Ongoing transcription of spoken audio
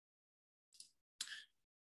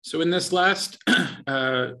So in this last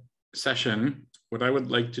session, what I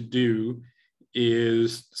would like to do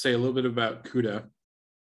is say a little bit about CUDA.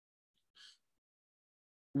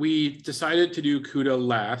 We decided to do CUDA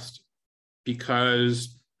last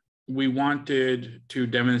because we wanted to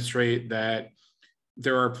demonstrate that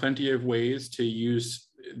there are plenty of ways to use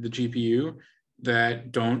the GPU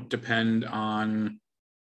that don't depend on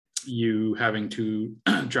you having to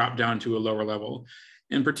drop down to a lower level.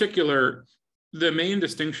 In particular, the main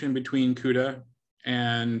distinction between CUDA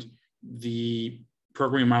and the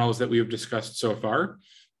programming models that we have discussed so far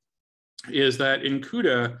is that in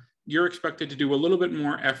CUDA, you're expected to do a little bit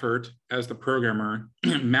more effort as the programmer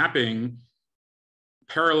mapping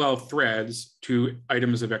parallel threads to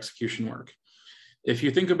items of execution work. If you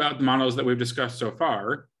think about the models that we've discussed so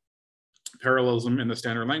far, parallelism in the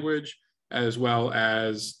standard language, as well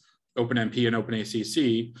as OpenMP and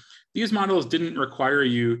OpenACC, these models didn't require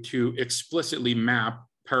you to explicitly map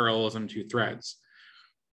parallelism to threads.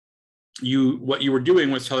 What you were doing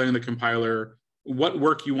was telling the compiler what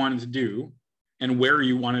work you wanted to do and where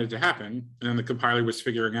you wanted it to happen, and then the compiler was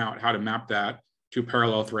figuring out how to map that to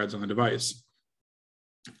parallel threads on the device.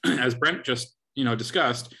 As Brent just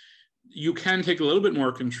discussed, you can take a little bit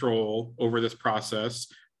more control over this process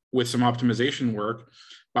with some optimization work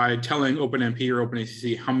by telling OpenMP or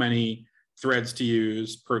OpenACC how many threads to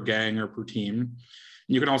use per gang or per team. And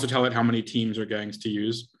you can also tell it how many teams or gangs to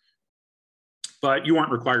use, but you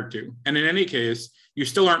aren't required to. And in any case, you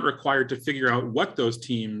still aren't required to figure out what those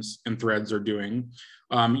teams and threads are doing.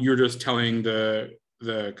 You're just telling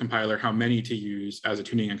the compiler how many to use as a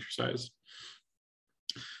tuning exercise.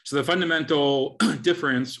 So the fundamental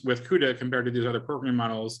difference with CUDA compared to these other programming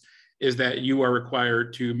models is that you are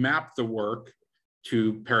required to map the work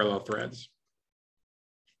to parallel threads.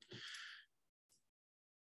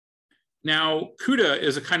 Now, CUDA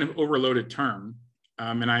is a kind of overloaded term,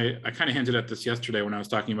 and I kind of hinted at this yesterday when I was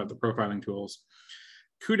talking about the profiling tools.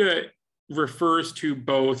 CUDA refers to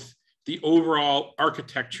both the overall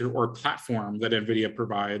architecture or platform that NVIDIA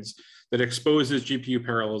provides that exposes GPU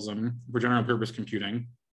parallelism for general purpose computing.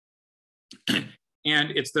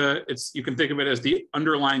 And you can think of it as the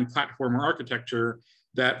underlying platform or architecture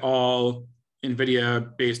that all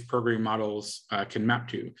NVIDIA-based programming models can map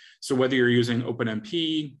to. So whether you're using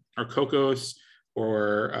OpenMP or Cocos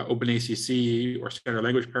or OpenACC or standard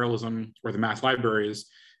language parallelism or the math libraries,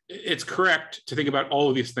 it's correct to think about all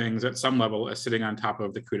of these things at some level as sitting on top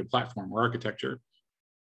of the CUDA platform or architecture.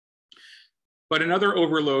 But another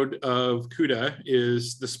overload of CUDA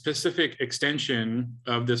is the specific extension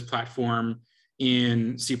of this platform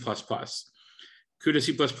in C++. CUDA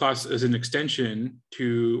C++ is an extension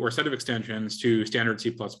to, or a set of extensions to standard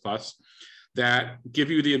C++ that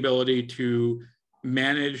give you the ability to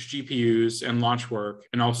manage GPUs and launch work,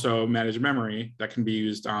 and also manage memory that can be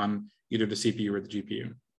used on either the CPU or the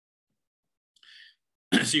GPU.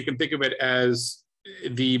 So you can think of it as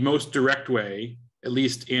the most direct way, at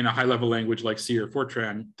least in a high-level language like C or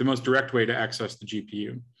Fortran, the most direct way to access the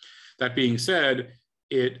GPU. That being said,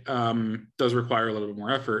 it does require a little bit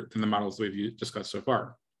more effort than the models that we've discussed so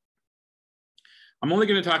far. I'm only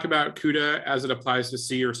going to talk about CUDA as it applies to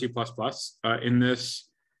C or C++ in this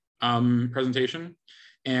presentation.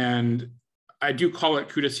 And I do call it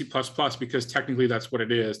CUDA C++ because technically that's what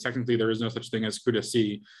it is. Technically, there is no such thing as CUDA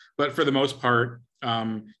C. But for the most part,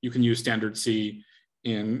 you can use standard C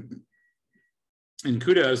in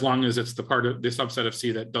CUDA as long as it's the part of the subset of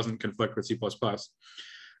C that doesn't conflict with C++.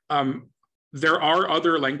 There are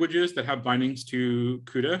other languages that have bindings to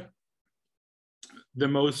CUDA. The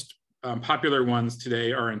most popular ones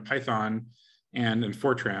today are in Python and in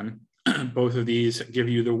Fortran. Both of these give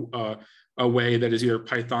you a way that is either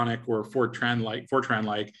Pythonic or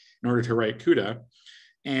Fortran-like in order to write CUDA.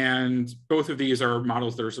 And both of these are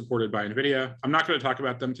models that are supported by NVIDIA. I'm not going to talk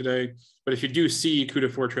about them today, but if you do see CUDA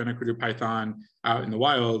Fortran or CUDA Python out in the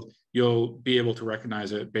wild, you'll be able to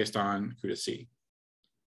recognize it based on CUDA C.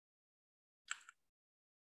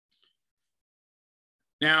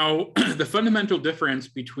 Now, the fundamental difference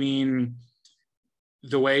between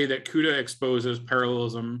the way that CUDA exposes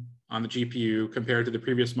parallelism on the GPU compared to the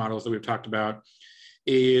previous models that we've talked about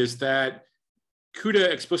is that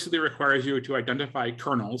CUDA explicitly requires you to identify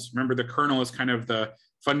kernels. Remember, the kernel is kind of the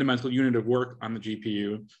fundamental unit of work on the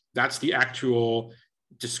GPU. That's the actual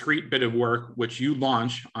discrete bit of work which you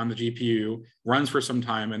launch on the GPU, runs for some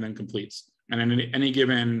time, and then completes. And in any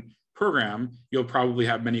given program, you'll probably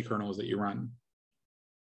have many kernels that you run.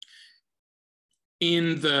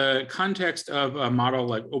 In the context of a model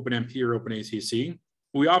like OpenMP or OpenACC,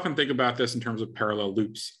 we often think about this in terms of parallel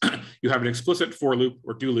loops. You have an explicit for loop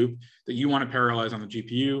or do loop that you want to parallelize on the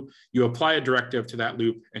GPU. You apply a directive to that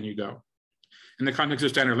loop and you go. In the context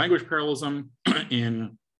of standard language parallelism,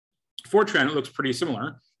 in Fortran, it looks pretty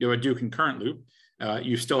similar. You have a do concurrent loop.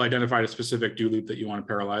 You still identified a specific do loop that you want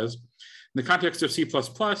to parallelize. In the context of C++,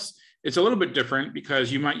 it's a little bit different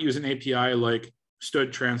because you might use an API like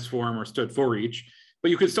std transform or std for each,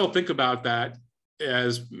 but you can still think about that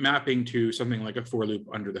as mapping to something like a for loop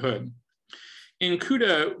under the hood. In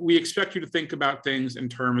CUDA, we expect you to think about things in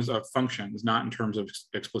terms of functions, not in terms of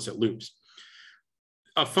explicit loops.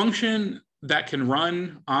 A function that can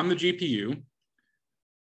run on the GPU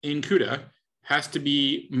in CUDA has to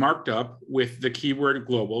be marked up with the keyword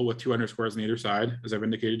global with 2 underscores on either side, as I've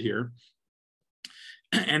indicated here.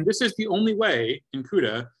 And this is the only way in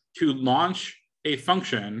CUDA to launch a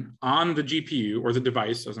function on the GPU or the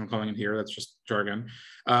device, as I'm calling it here, that's just jargon,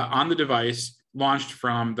 on the device launched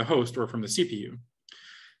from the host or from the CPU.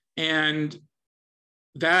 And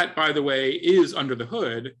that, by the way, is under the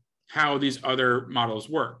hood how these other models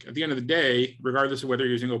work. At the end of the day, regardless of whether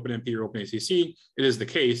you're using OpenMP or OpenACC, it is the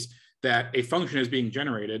case that a function is being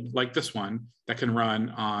generated like this one that can run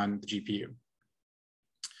on the GPU.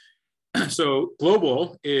 So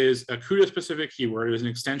global is a CUDA specific keyword. It is an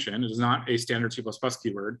extension. It is not a standard C++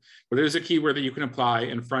 keyword, but it is a keyword that you can apply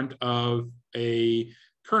in front of a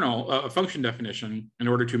kernel, a function definition, in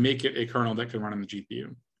order to make it a kernel that can run on the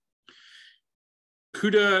GPU.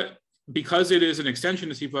 CUDA, because it is an extension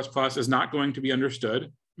to C++, is not going to be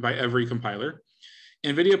understood by every compiler.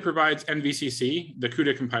 NVIDIA provides NVCC, the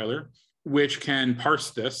CUDA compiler, which can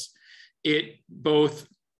parse this. It both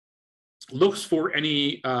looks for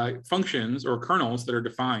any functions or kernels that are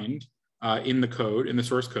defined in the code, in the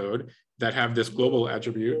source code, that have this global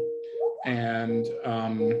attribute. And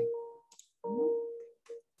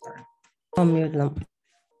sorry. Unmute them.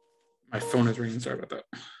 My phone is ringing, sorry about that.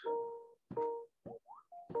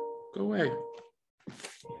 Go away.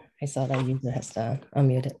 I saw that user has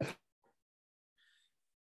unmuted.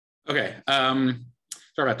 Okay, sorry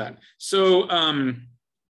about that. So,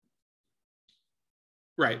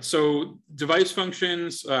 right, so device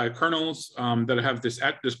functions, kernels that have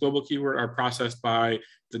this global keyword are processed by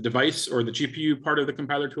the device or the GPU part of the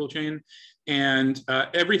compiler toolchain. And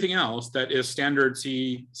everything else that is standard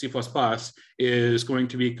C++ is going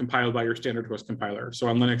to be compiled by your standard host compiler. So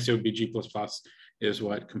on Linux, it would be G++ is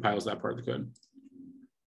what compiles that part of the code.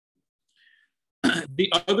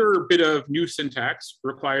 The other bit of new syntax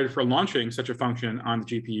required for launching such a function on the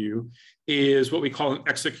GPU is what we call an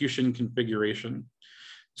execution configuration.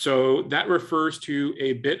 So that refers to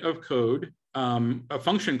a bit of code, a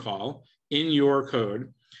function call in your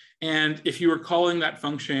code. And if you were calling that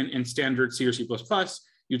function in standard C or C++,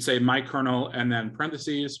 you'd say my kernel and then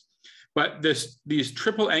parentheses. But these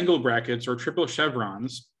triple angle brackets or triple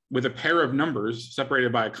chevrons with a pair of numbers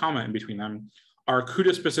separated by a comma in between them are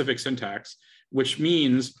CUDA specific syntax, which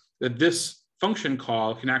means that this function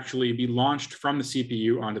call can actually be launched from the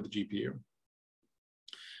CPU onto the GPU.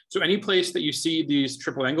 So any place that you see these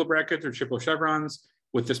triple angle brackets or triple chevrons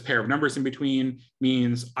with this pair of numbers in between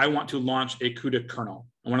means I want to launch a CUDA kernel.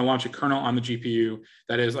 I want to launch a kernel on the GPU.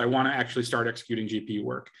 That is, I want to actually start executing GPU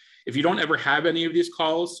work. If you don't ever have any of these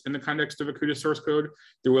calls in the context of a CUDA source code,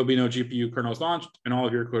 there will be no GPU kernels launched and all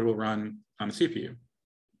of your code will run on the CPU.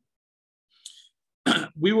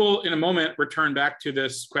 We will, in a moment, return back to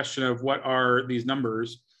this question of what are these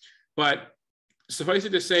numbers, but suffice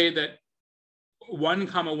it to say that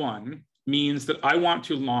 1,1 means that I want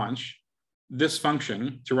to launch this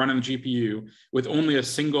function to run on the GPU with only a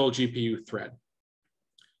single GPU thread.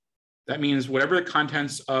 That means whatever the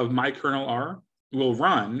contents of my kernel are will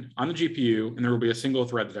run on the GPU, and there will be a single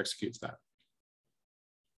thread that executes that.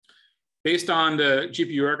 Based on the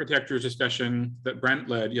GPU architectures discussion that Brent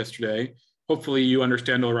led yesterday, hopefully you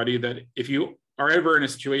understand already that if you are ever in a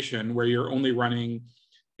situation where you're only running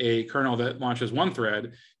a kernel that launches one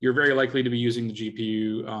thread, you're very likely to be using the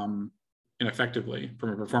GPU ineffectively from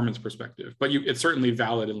a performance perspective, but it's certainly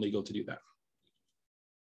valid and legal to do that.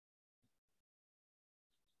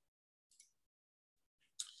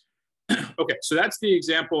 Okay, so that's the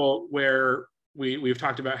example where we've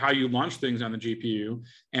talked about how you launch things on the GPU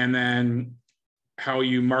and then how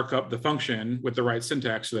you mark up the function with the right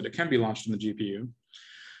syntax so that it can be launched in the GPU.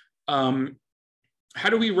 How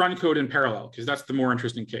do we run code in parallel? Because that's the more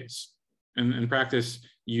interesting case. In practice,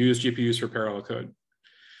 you use GPUs for parallel code.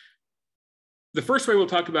 The first way we'll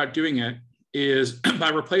talk about doing it is by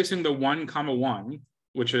replacing the 1,1,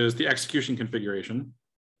 which is the execution configuration,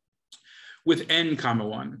 with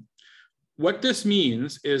n,1. What this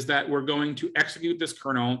means is that we're going to execute this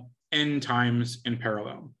kernel n times in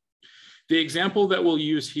parallel. The example that we'll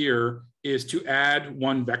use here is to add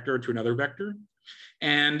one vector to another vector.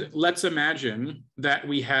 And let's imagine that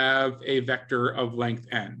we have a vector of length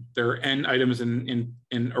n. There are n items in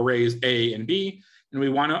arrays A and B, and we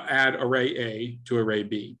want to add array A to array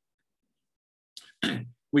B.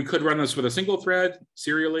 We could run this with a single thread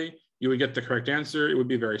serially. You would get the correct answer. It would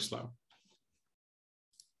be very slow.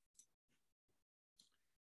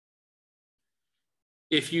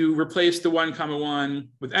 If you replace the 1, 1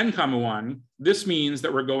 with n, 1, this means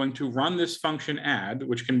that we're going to run this function add,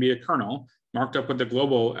 which can be a kernel marked up with the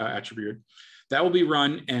global attribute. That will be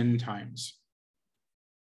run n times.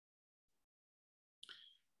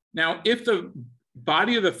 Now, if the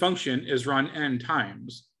body of the function is run n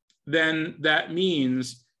times, then that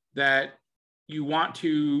means that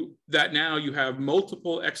now you have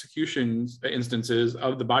multiple executions instances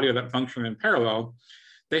of the body of that function in parallel.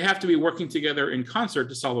 They have to be working together in concert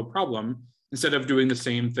to solve a problem instead of doing the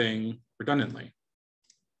same thing redundantly.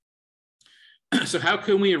 So how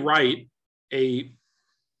can we write a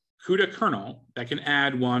CUDA kernel that can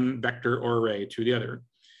add one vector or array to the other?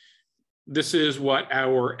 This is what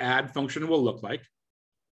our add function will look like.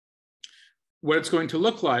 What it's going to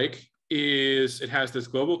look like is it has this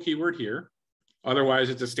global keyword here. Otherwise,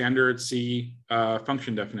 it's a standard C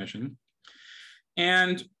function definition.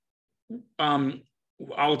 And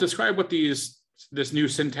I'll describe what this new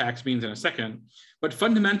syntax means in a second, but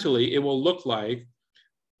fundamentally, it will look like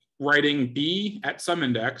writing B at some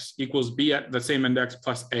index equals B at the same index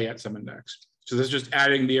plus A at some index. So this is just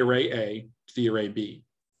adding the array A to the array B.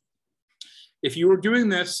 If you were doing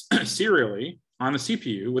this serially on the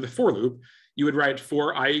CPU with a for loop, you would write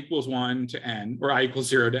for I equals 1 to n, or I equals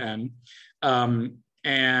 0 to n,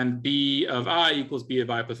 and B of I equals B of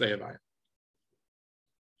I plus A of I.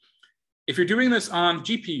 If you're doing this on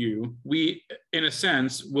GPU, we, in a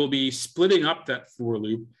sense, will be splitting up that for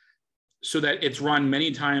loop so that it's run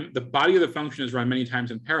many times, the body of the function is run many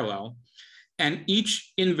times in parallel, and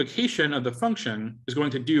each invocation of the function is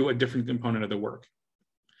going to do a different component of the work.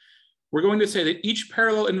 We're going to say that each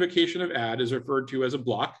parallel invocation of add is referred to as a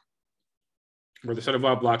block, where the set of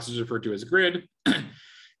blocks is referred to as a grid,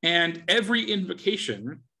 and every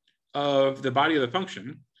invocation of the body of the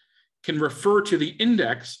function can refer to the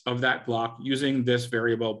index of that block using this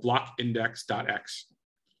variable block index.x.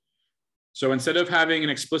 So instead of having an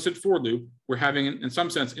explicit for loop, we're having, in some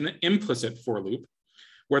sense, an implicit for loop,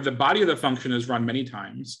 where the body of the function is run many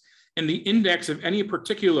times, and the index of any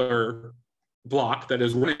particular block that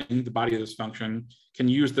is running the body of this function can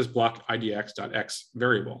use this block idx.x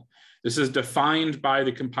variable. This is defined by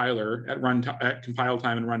the compiler at compile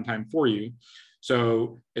time and runtime for you.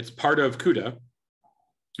 So it's part of CUDA.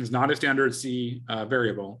 It's not a standard C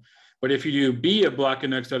variable. But if you do B of block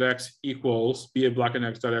index.x equals B of block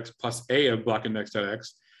index.x plus A of block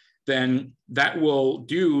index.x, then that will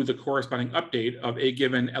do the corresponding update of a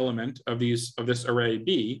given element of this array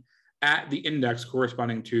B at the index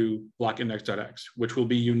corresponding to block index.x, which will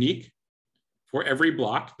be unique for every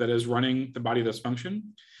block that is running the body of this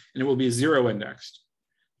function, and it will be 0 indexed,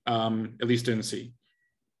 at least in C.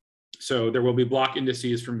 So there will be block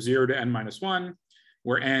indices from 0 to n-1,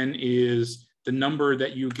 where n is the number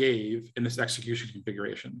that you gave in this execution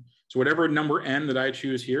configuration. So whatever number n that I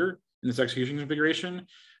choose here in this execution configuration,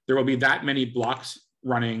 there will be that many blocks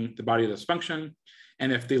running the body of this function.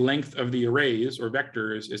 And if the length of the arrays or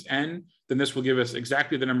vectors is n, then this will give us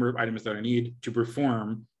exactly the number of items that I need to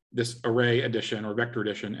perform this array addition or vector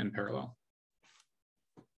addition in parallel.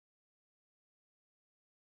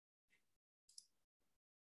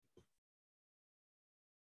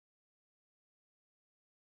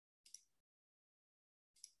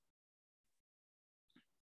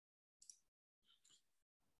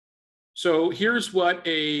 So here's what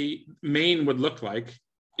a main would look like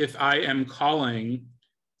if I am calling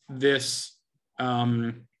this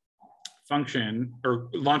function or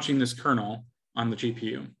launching this kernel on the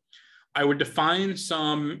GPU. I would define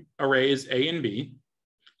some arrays A and B,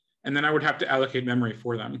 and then I would have to allocate memory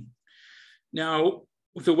for them. Now,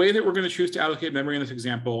 the way that we're going to choose to allocate memory in this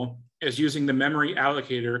example is using the memory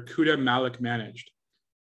allocator CUDA malloc managed.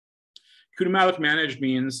 CUDA malloc managed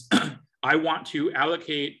means I want to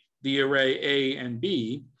allocate the array A and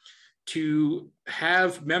B to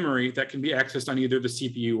have memory that can be accessed on either the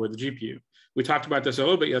CPU or the GPU. We talked about this a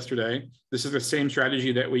little bit yesterday. This is the same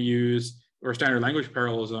strategy that we use or standard language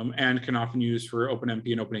parallelism and can often use for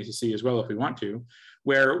OpenMP and OpenACC as well if we want to,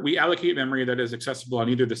 where we allocate memory that is accessible on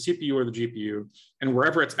either the CPU or the GPU, and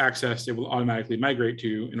wherever it's accessed, it will automatically migrate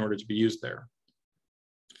to in order to be used there.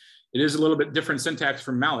 It is a little bit different syntax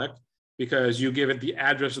from malloc. because you give it the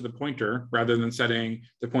address of the pointer rather than setting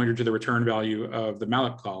the pointer to the return value of the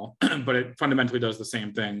malloc call, but it fundamentally does the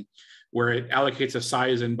same thing, where it allocates a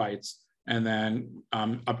size in bytes and then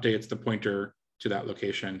updates the pointer to that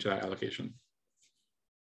location, to that allocation.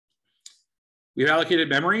 We've allocated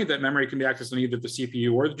memory. That memory can be accessed on either the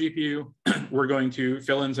CPU or the GPU. We're going to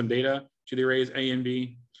fill in some data to the arrays A and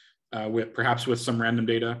B, perhaps with some random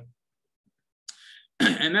data.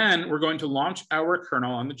 And then we're going to launch our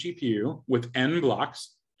kernel on the GPU with n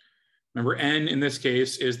blocks. Remember, n in this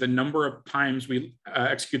case is the number of times we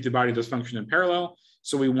execute the body of this function in parallel.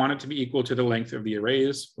 So we want it to be equal to the length of the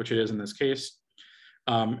arrays, which it is in this case.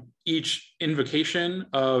 Each invocation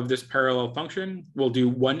of this parallel function will do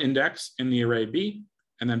one index in the array B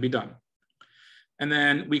and then be done. And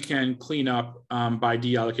then we can clean up by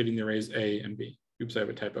deallocating the arrays A and B. Oops, I have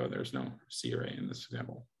a typo. There's no C array in this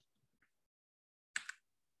example.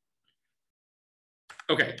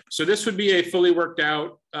 Okay, so this would be a fully worked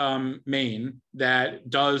out main that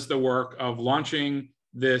does the work of launching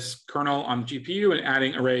this kernel on the GPU and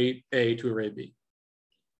adding array A to array B.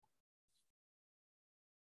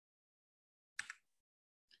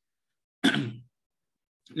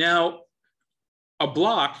 Now, a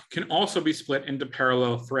block can also be split into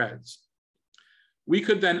parallel threads. We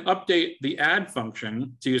could then update the add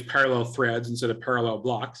function to use parallel threads instead of parallel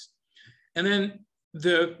blocks. And then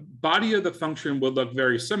the body of the function would look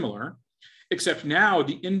very similar, except now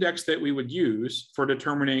the index that we would use for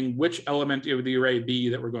determining which element of the array B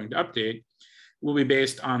that we're going to update will be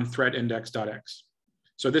based on thread index.x.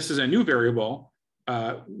 So this is a new variable,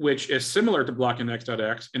 which is similar to block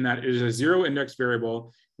index.x in that it is a zero index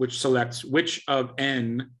variable which selects which of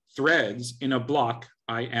n threads in a block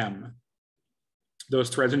IM. Those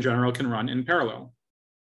threads in general can run in parallel.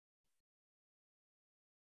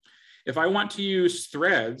 If I want to use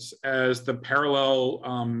threads as the parallel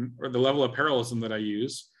or the level of parallelism that I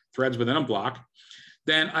use, threads within a block,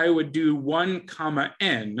 then I would do 1,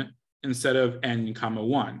 n instead of n,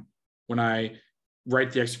 1 when I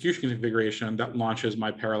write the execution configuration that launches my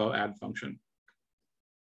parallel add function.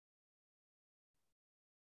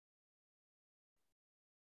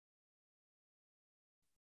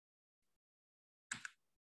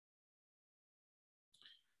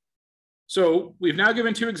 So we've now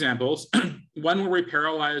given two examples, one where we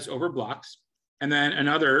parallelize over blocks, and then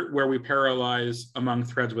another where we parallelize among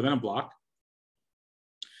threads within a block.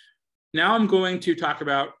 Now I'm going to talk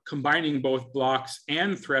about combining both blocks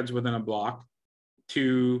and threads within a block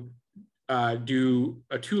to do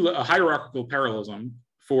a hierarchical parallelism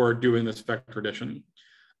for doing this vector addition.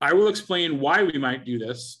 I will explain why we might do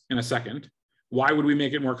this in a second. Why would we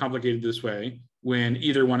make it more complicated this way when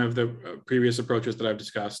either one of the previous approaches that I've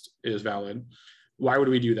discussed is valid? Why would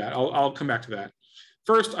we do that? I'll come back to that.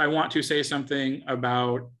 First, I want to say something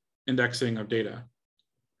about indexing of data.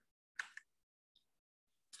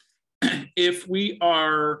 If we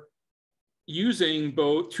are using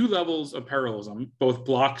both two levels of parallelism, both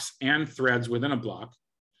blocks and threads within a block,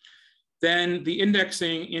 then the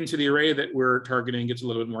indexing into the array that we're targeting gets a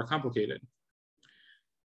little bit more complicated.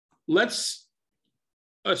 Let's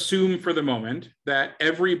assume for the moment that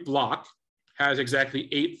every block has exactly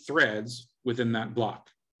 8 threads within that block.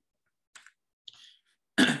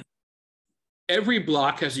 Every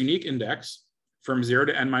block has a unique index from 0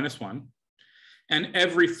 to n-1, and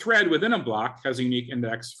every thread within a block has a unique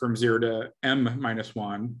index from 0 to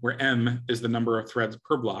m-1, where m is the number of threads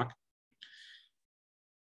per block.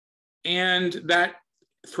 And that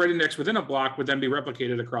thread index within a block would then be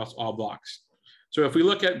replicated across all blocks. So if we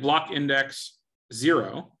look at block index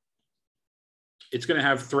 0, it's going to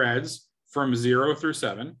have threads from 0 through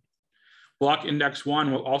 7. Block index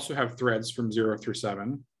 1 will also have threads from 0 through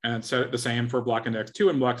 7, and it's the same for block index 2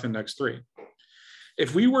 and block index 3.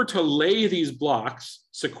 If we were to lay these blocks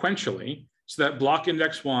sequentially, so that block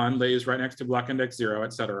index 1 lays right next to block index 0,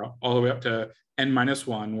 et cetera, all the way up to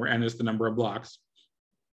n-1, where n is the number of blocks.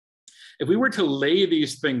 If we were to lay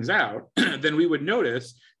these things out, then we would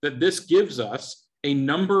notice that this gives us a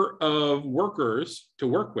number of workers to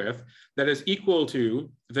work with that is equal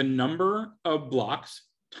to the number of blocks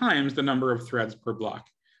times the number of threads per block.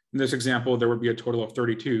 In this example, there would be a total of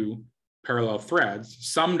 32 parallel threads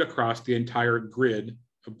summed across the entire grid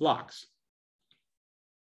of blocks.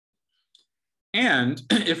 And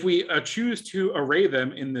if we choose to array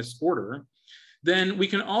them in this order, then we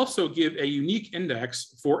can also give a unique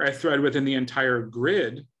index for a thread within the entire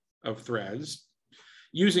grid of threads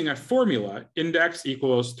using a formula, index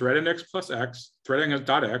equals thread index plus x, thread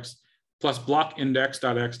index.x plus block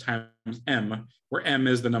index.x times m, where m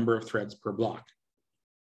is the number of threads per block.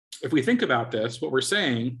 If we think about this, what we're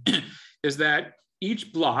saying is that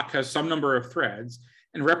each block has some number of threads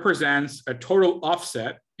and represents a total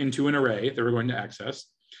offset into an array that we're going to access.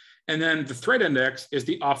 And then the thread index is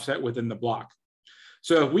the offset within the block.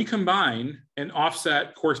 So if we combine an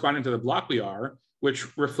offset corresponding to the block we are,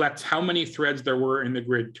 which reflects how many threads there were in the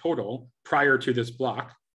grid total prior to this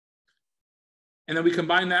block, and then we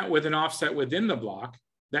combine that with an offset within the block,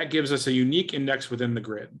 that gives us a unique index within the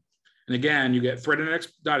grid. And again, you get thread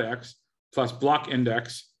index.x plus block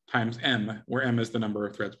index times m, where m is the number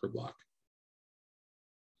of threads per block.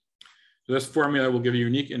 So this formula will give a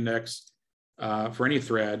unique index for any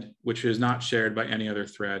thread, which is not shared by any other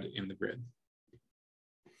thread in the grid.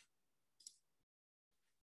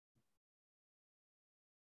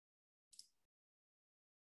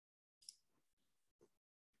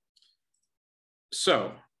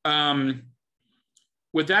 So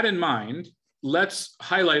with that in mind, let's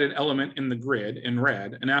highlight an element in the grid in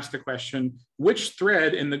red and ask the question, which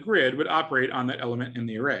thread in the grid would operate on that element in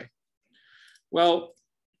the array? Well,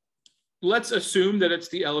 let's assume that it's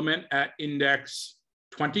the element at index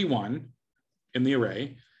 21 in the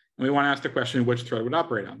array. And we want to ask the question, which thread would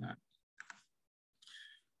operate on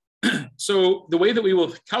that? So the way that we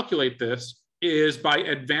will calculate this is by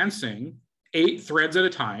advancing 8 threads at a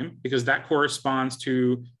time, because that corresponds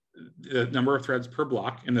to the number of threads per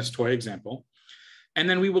block in this toy example. And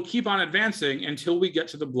then we will keep on advancing until we get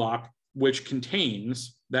to the block which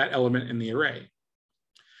contains that element in the array.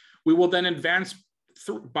 We will then advance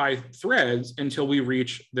by threads until we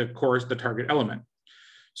reach the target element.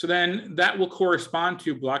 So then that will correspond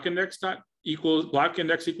to block index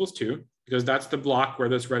equals 2, because that's the block where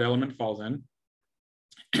this red element falls in.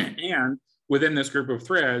 And within this group of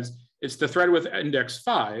threads, it's the thread with index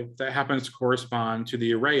 5 that happens to correspond to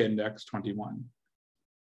the array index 21.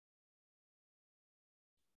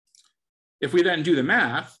 If we then do the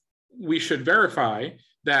math, we should verify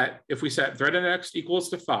that if we set thread index equals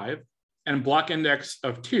to 5 and block index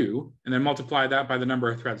of 2, and then multiply that by the number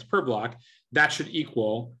of threads per block, that should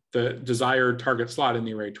equal the desired target slot in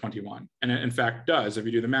the array 21. And it in fact does. If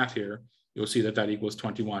you do the math here, you'll see that that equals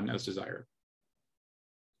 21 as desired.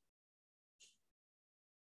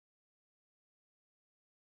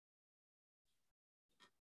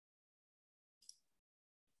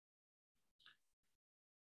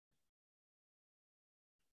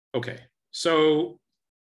 Okay, so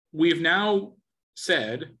we've now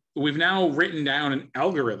written down an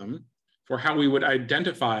algorithm for how we would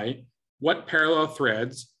identify what parallel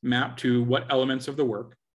threads map to what elements of the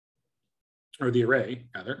work, or the array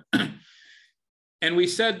rather. And we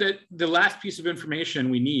said that the last piece of information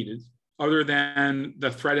we needed, other than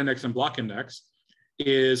the thread index and block index,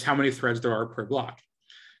 is how many threads there are per block.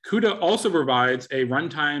 CUDA also provides a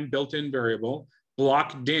runtime built-in variable,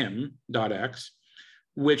 blockdim.x,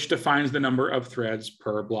 which defines the number of threads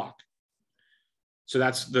per block. So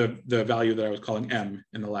that's the value that I was calling m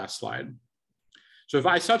in the last slide. So if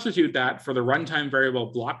I substitute that for the runtime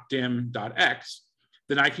variable blockdim.x,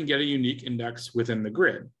 then I can get a unique index within the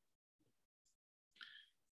grid.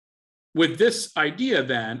 With this idea,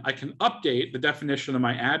 then, I can update the definition of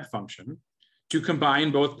my add function to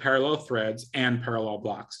combine both parallel threads and parallel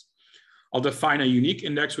blocks. I'll define a unique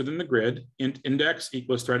index within the grid, int index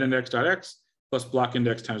equals thread index.x plus block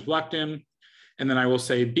index times blockdim. And then I will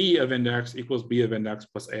say b of index equals b of index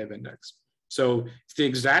plus a of index. So it's the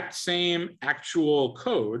exact same actual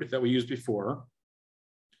code that we used before.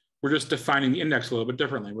 We're just defining the index a little bit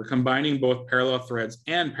differently. We're combining both parallel threads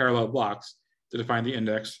and parallel blocks to define the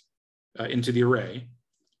index into the array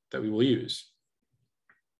that we will use.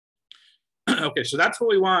 Okay, so that's what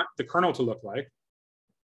we want the kernel to look like.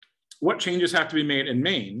 What changes have to be made in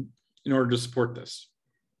main in order to support this?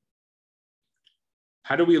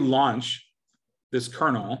 How do we launch this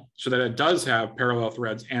kernel so that it does have parallel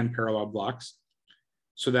threads and parallel blocks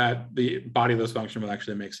so that the body of this function will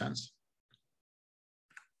actually make sense?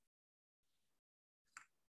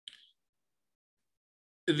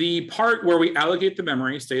 The part where we allocate the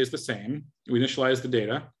memory stays the same. We initialize the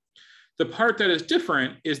data. The part that is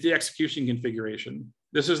different is the execution configuration.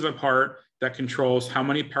 This is the part that controls how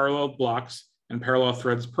many parallel blocks and parallel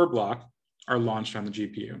threads per block are launched on the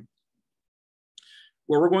GPU.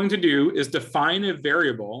 What we're going to do is define a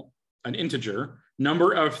variable, an integer,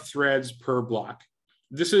 number of threads per block.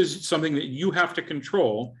 This is something that you have to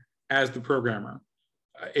control as the programmer.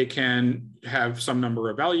 It can have some number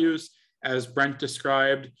of values. As Brent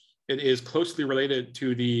described, it is closely related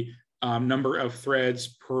to the number of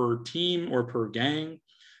threads per team or per gang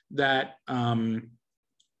that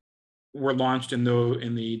were launched in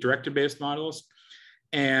the directive-based models.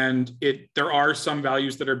 And there are some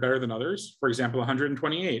values that are better than others. For example,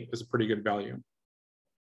 128 is a pretty good value.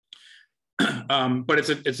 But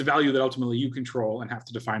it's a value that ultimately you control and have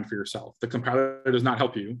to define for yourself. The compiler does not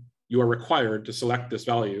help you. You are required to select this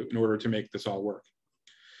value in order to make this all work.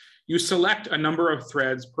 You select a number of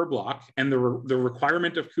threads per block, and the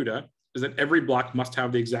requirement of CUDA is that every block must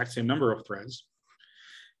have the exact same number of threads.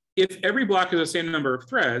 If every block is the same number of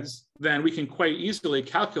threads, then we can quite easily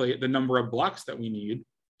calculate the number of blocks that we need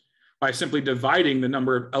by simply dividing the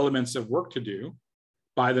number of elements of work to do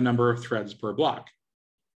by the number of threads per block.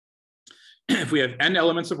 If we have n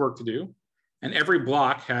elements of work to do, and every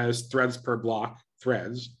block has threads per block,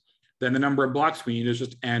 threads, then the number of blocks we need is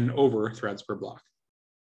just n over threads per block.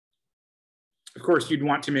 Of course, you'd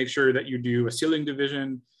want to make sure that you do a ceiling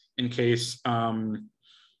division in case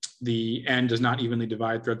the n does not evenly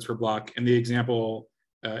divide threads per block. And the example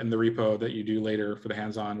in the repo that you do later for the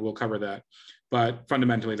hands-on will cover that. But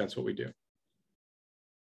fundamentally, that's what we do.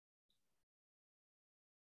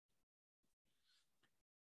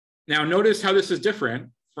 Now, notice how this is different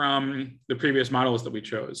from the previous models that we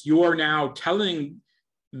chose. You are now telling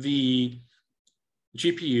the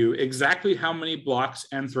GPU exactly how many blocks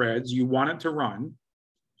and threads you want it to run,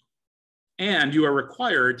 and you are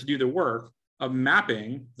required to do the work of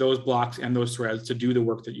mapping those blocks and those threads to do the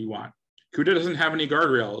work that you want. CUDA doesn't have any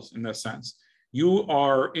guardrails in this sense. You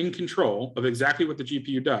are in control of exactly what the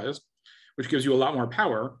GPU does, which gives you a lot more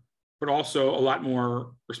power, but also a lot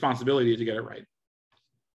more responsibility to get it right.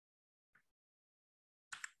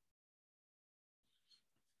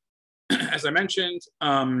 As I mentioned,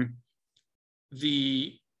 in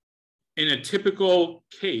a typical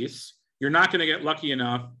case, you're not going to get lucky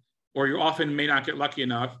enough, or you often may not get lucky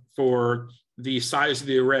enough for the size of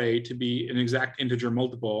the array to be an exact integer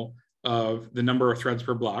multiple of the number of threads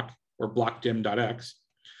per block, or blockdim.x.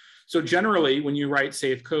 So generally, when you write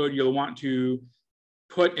safe code, you'll want to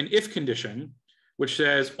put an if condition, which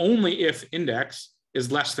says only if index is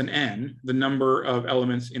less than n, the number of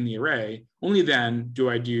elements in the array, only then do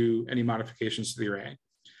I do any modifications to the array.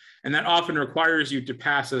 And that often requires you to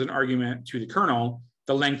pass as an argument to the kernel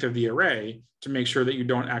the length of the array to make sure that you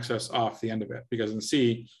don't access off the end of it. Because in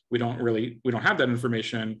C, we don't have that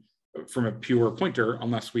information from a pure pointer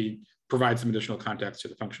unless we provide some additional context to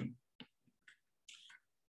the function.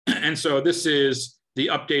 And so this is the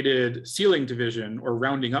updated ceiling division or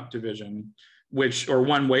rounding up division, or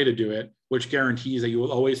one way to do it, which guarantees that you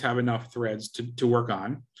will always have enough threads to work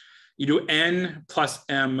on. You do n plus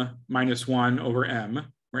m minus 1 over m,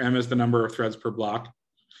 where m is the number of threads per block.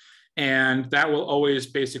 And that will always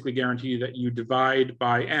basically guarantee that you divide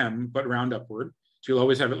by m, but round upward. So you'll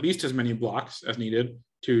always have at least as many blocks as needed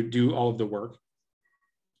to do all of the work.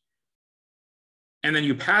 And then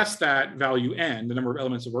you pass that value n, the number of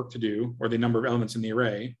elements of work to do, or the number of elements in the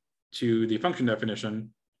array, to the function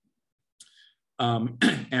definition.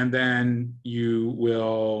 And then you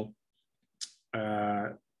will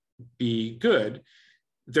be good.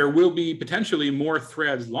 There will be potentially more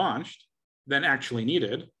threads launched than actually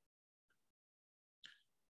needed,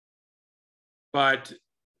 but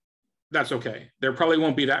that's okay. There probably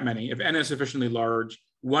won't be that many. If n is sufficiently large,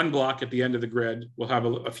 one block at the end of the grid will have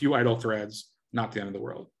a few idle threads, not the end of the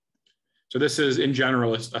world. So this is, in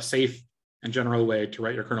general, a safe and general way to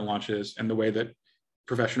write your kernel launches and the way that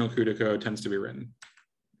professional CUDA code tends to be written.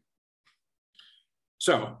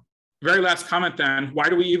 So, very last comment then, why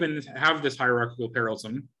do we even have this hierarchical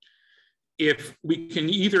parallelism? If we can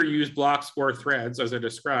either use blocks or threads, as I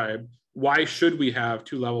described, why should we have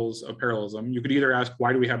two levels of parallelism? You could either ask,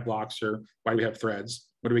 why do we have blocks, or why do we have threads?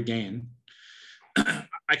 What do we gain?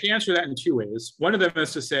 I can answer that in two ways. One of them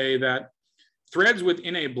is to say that threads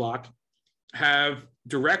within a block have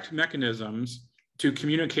direct mechanisms to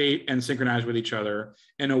communicate and synchronize with each other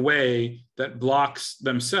in a way that blocks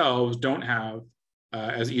themselves don't have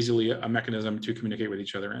as easily a mechanism to communicate with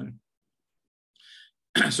each other in.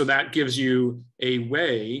 So that gives you a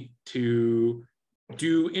way to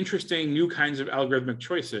do interesting new kinds of algorithmic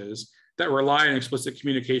choices that rely on explicit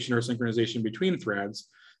communication or synchronization between threads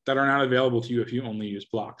that are not available to you if you only use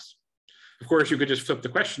blocks. Of course, you could just flip the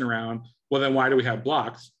question around, well, then why do we have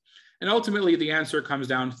blocks? And ultimately, the answer comes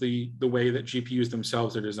down to the way that GPUs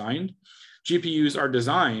themselves are designed. GPUs are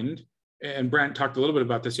designed, and Brent talked a little bit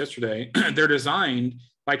about this yesterday, they're designed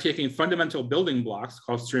by taking fundamental building blocks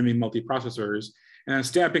called streaming multiprocessors and then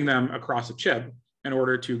stamping them across a chip in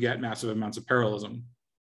order to get massive amounts of parallelism.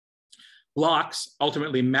 Blocks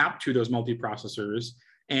ultimately map to those multiprocessors,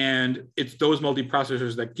 and it's those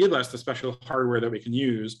multiprocessors that give us the special hardware that we can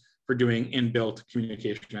use for doing inbuilt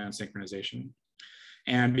communication and synchronization.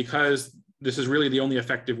 And because this is really the only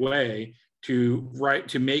effective way to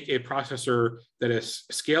make a processor that is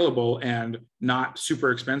scalable and not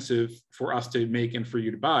super expensive for us to make and for you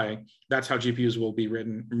to buy. That's how GPUs will be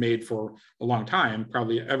made for a long time,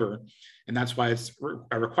 probably ever. And that's why it's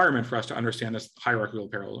a requirement for us to understand this hierarchical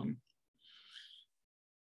parallelism.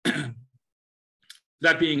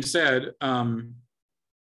 That being said,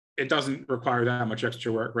 it doesn't require that much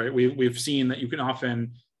extra work, right? We've seen that you can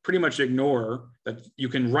often pretty much ignore that. You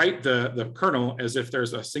can write the kernel as if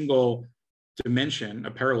there's a single dimension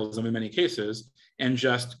of parallelism in many cases, and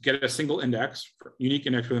just get a single index, unique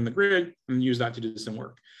index within the grid, and use that to do some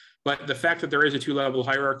work. But the fact that there is a two-level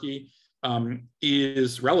hierarchy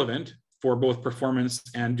is relevant for both performance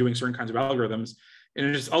and doing certain kinds of algorithms. And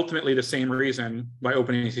it is ultimately the same reason why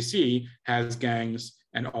OpenACC has gangs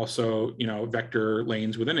and also, vector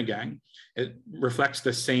lanes within a gang. It reflects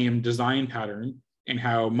the same design pattern in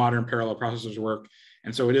how modern parallel processors work.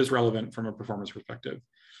 And so it is relevant from a performance perspective.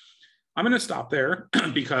 I'm going to stop there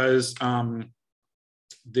because you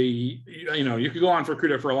could go on for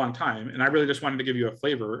CUDA for a long time, and I really just wanted to give you a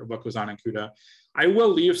flavor of what goes on in CUDA. I will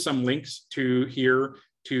leave some links to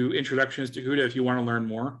introductions to CUDA if you want to learn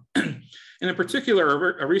more. And in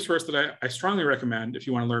particular, a resource that I strongly recommend if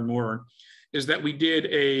you want to learn more is that we did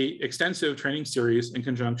an extensive training series in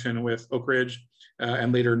conjunction with Oak Ridge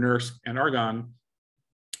and later NERSC and Argonne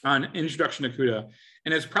on introduction to CUDA.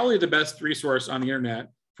 And it's probably the best resource on the internet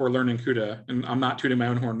for learning CUDA. And I'm not tooting my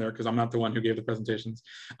own horn there because I'm not the one who gave the presentations.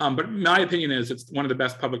 But my opinion is it's one of the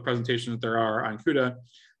best public presentations that there are on CUDA.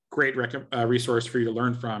 Great resource for you to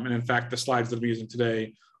learn from. And in fact, the slides that I'm using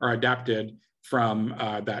today are adapted from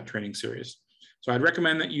that training series. So I'd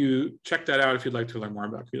recommend that you check that out if you'd like to learn more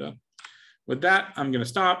about CUDA. With that, I'm going to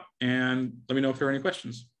stop and let me know if there are any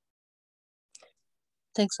questions.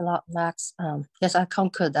 Thanks a lot, Max. Yes, I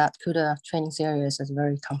concur that CUDA training series is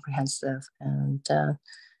very comprehensive, and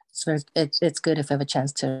it's good if you have a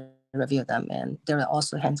chance to review them. And there are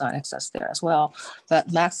also hands-on access there as well.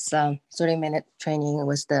 But Max, 30-minute training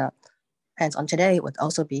with the hands-on today would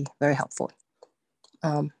also be very helpful.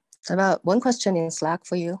 So about one question in Slack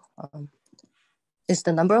for you. Is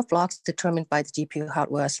the number of blocks determined by the GPU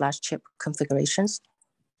hardware/chip configurations?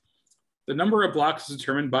 The number of blocks is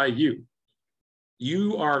determined by you.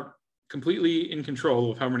 You are completely in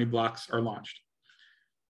control of how many blocks are launched.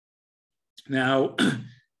 Now,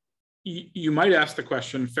 you might ask the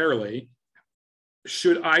question fairly,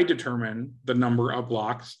 should I determine the number of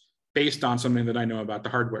blocks based on something that I know about the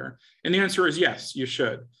hardware? And the answer is yes, you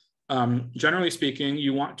should. Generally speaking,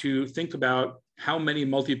 you want to think about how many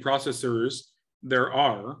multiprocessors there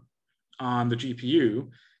are on the GPU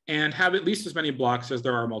and have at least as many blocks as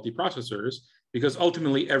there are multiprocessors, because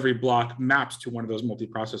ultimately every block maps to one of those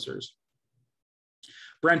multiprocessors.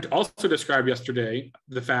 Brent also described yesterday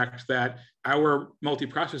the fact that our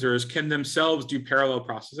multiprocessors can themselves do parallel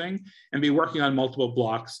processing and be working on multiple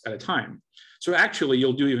blocks at a time. So actually,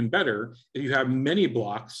 you'll do even better if you have many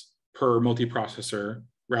blocks per multiprocessor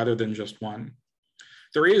rather than just one.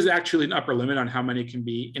 There is actually an upper limit on how many can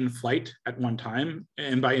be in flight at one time.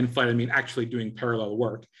 And by in flight, I mean actually doing parallel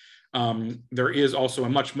work. There is also a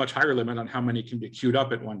much, much higher limit on how many can be queued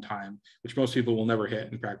up at one time, which most people will never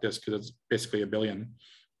hit in practice because it's basically a billion.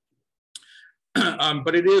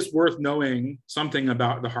 But it is worth knowing something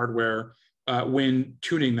about the hardware when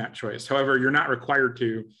tuning that choice. However, you're not required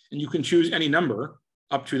to, and you can choose any number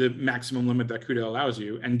up to the maximum limit that CUDA allows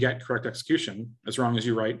you and get correct execution as long as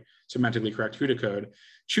you write semantically correct CUDA code.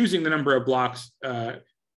 Choosing the number of blocks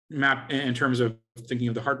map in terms of thinking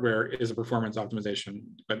of the hardware is a performance optimization,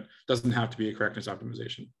 but doesn't have to be a correctness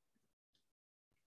optimization.